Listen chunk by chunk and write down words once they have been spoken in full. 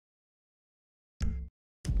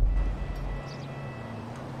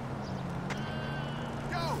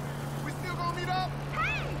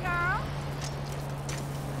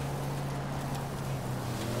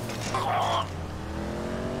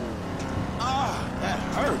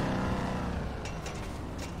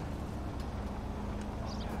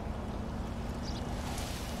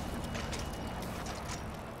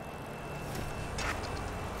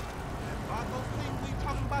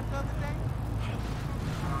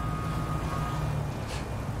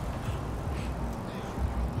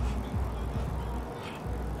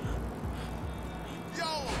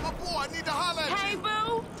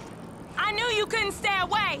couldn't stay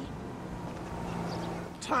away.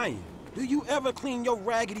 Tanya, do you ever clean your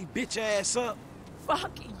raggedy bitch ass up?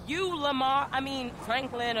 Fuck you, Lamar. I mean,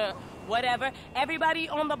 Franklin or whatever. Everybody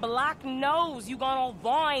on the block knows you gone on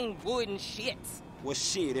Vinewood and shit. Well,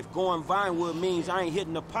 shit, if going Vinewood means I ain't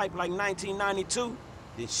hitting the pipe like 1992,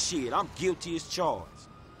 then shit, I'm guilty as charged.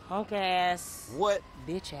 Punk ass. What?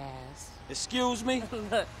 Bitch ass. Excuse me?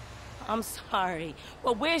 Look, I'm sorry.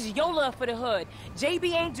 But where's your love for the hood?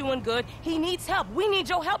 JB ain't doing good. He needs help. We need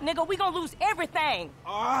your help, nigga. We gonna lose everything.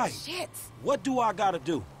 All right. Shit. What do I gotta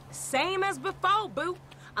do? Same as before, boo.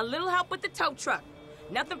 A little help with the tow truck.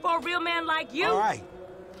 Nothing for a real man like you. All right.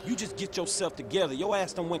 You just get yourself together. Your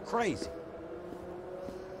ass done went crazy.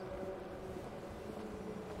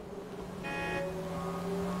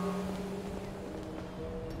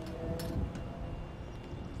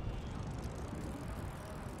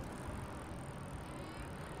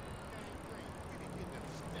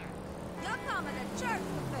 You're coming to church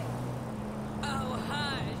with me. Oh,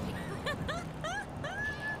 hush.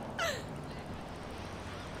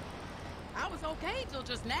 I was okay till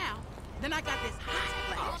just now. Then I got this hot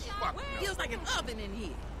flash. Feels like an oven in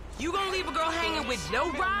here. You gonna leave a girl hanging with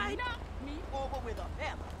no ride? Me over with a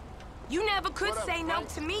feather. You never could say no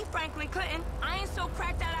to me, Franklin Clinton. I ain't so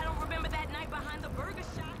cracked out I don't remember that night behind the burger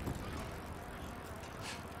shop.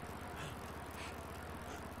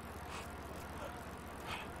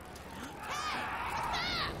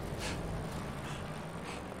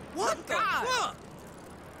 What the fuck?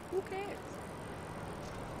 Who cares?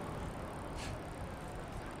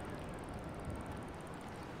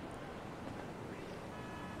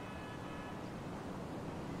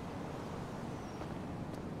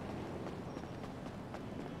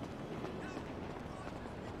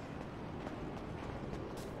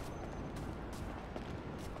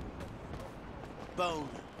 Bone.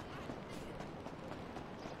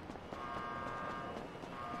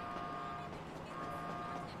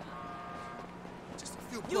 Just a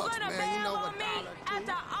few You bucks, gonna man. You bail know on what me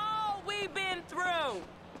after all we've been through?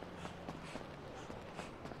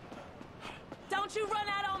 Don't you run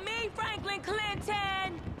out on me, Franklin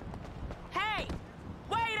Clinton! Hey,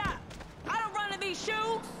 wait up! I don't run in these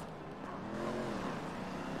shoes!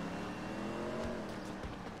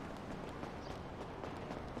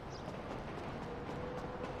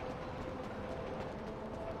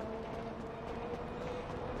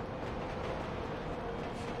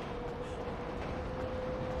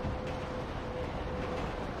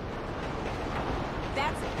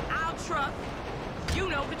 That's our truck. You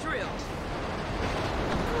know the drill.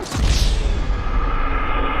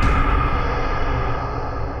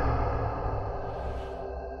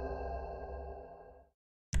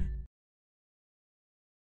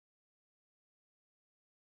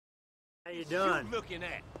 How you doing? looking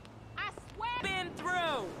at? I swear been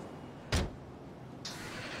through.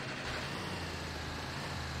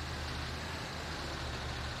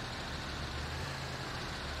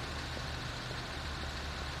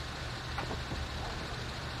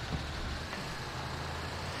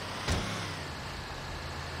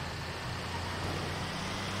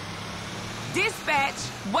 Dispatch,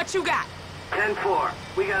 what you got? 10-4.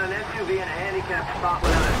 We got an SUV in a handicapped spot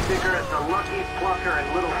without a sticker at the Lucky Plucker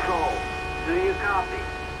in Little Seoul. Do you copy?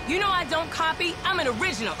 You know I don't copy. I'm an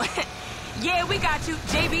original. Yeah, we got you.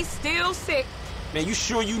 JB still sick. Man, you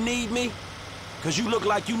sure you need me? Cause you look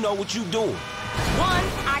like you know what you doing. One,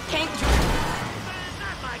 I can't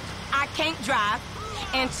drive.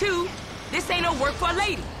 And two, this ain't no work for a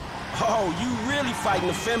lady. Oh, you really fighting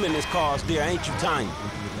the feminist cause there, ain't you, Tanya?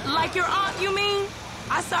 Like your aunt, you mean?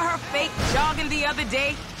 I saw her fake jogging the other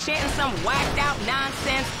day, chanting some whacked out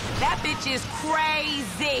nonsense. That bitch is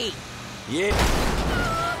crazy. Yeah.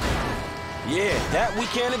 Yeah, that we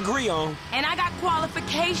can't agree on. And I got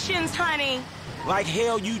qualifications, honey. Like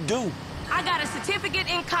hell you do. I got a certificate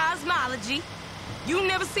in cosmology. You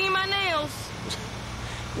never seen my nails.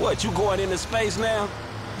 What, you going into space now?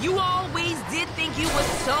 You always did think you were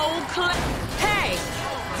so Hey!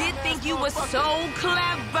 Did think you were so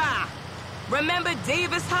clever. Remember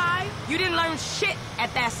Davis High? You didn't learn shit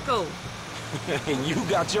at that school. And you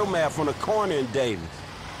got your math on the corner in Davis.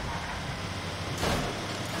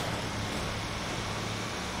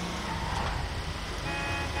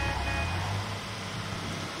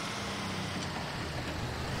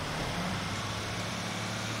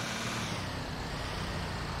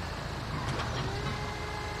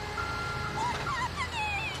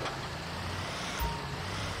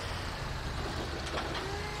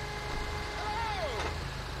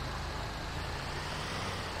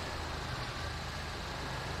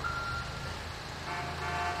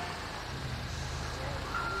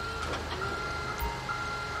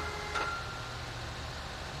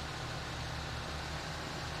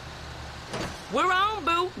 We're on,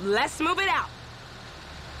 boo. Let's move it out.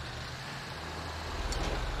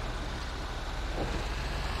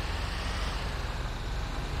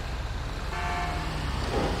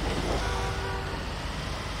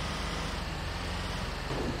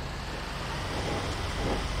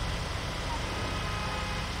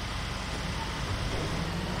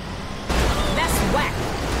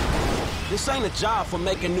 This ain't a job for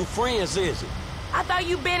making new friends, is it? I thought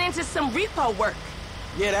you'd been into some repo work.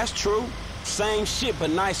 Yeah, that's true. Same shit, but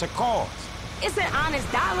nicer cars. It's an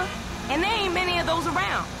honest dollar, and there ain't many of those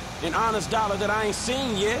around. An honest dollar that I ain't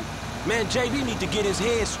seen yet? Man, JB need to get his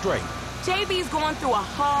head straight. JB's going through a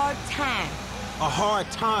hard time. A hard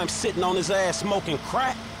time sitting on his ass smoking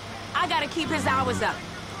crack? I gotta keep his hours up.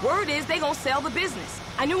 Word is they gonna sell the business.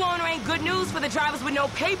 A new owner ain't good news for the drivers with no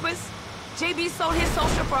papers. JB sold his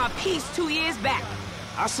social for a piece 2 years back.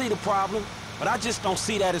 I see the problem, but I just don't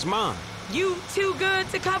see that as mine. You too good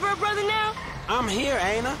to cover a brother now? I'm here,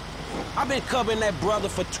 ain't I? I've been covering that brother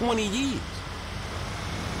for 20 years.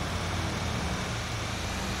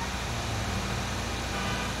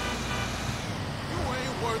 You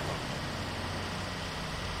ain't worth it.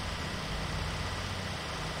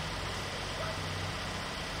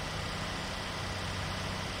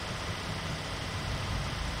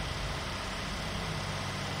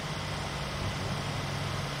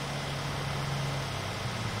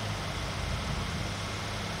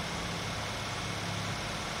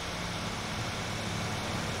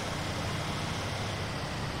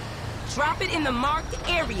 Drop it in the marked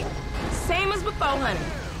area. Same as before, honey.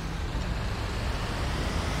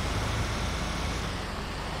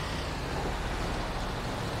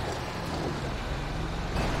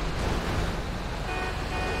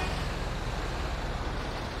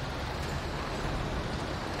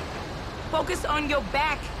 Focus on your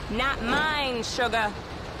back, not mine, sugar.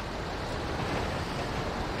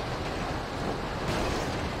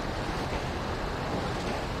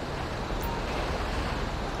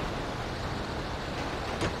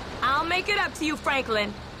 I'll make it up to you,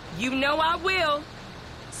 Franklin. You know I will.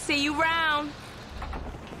 See you round.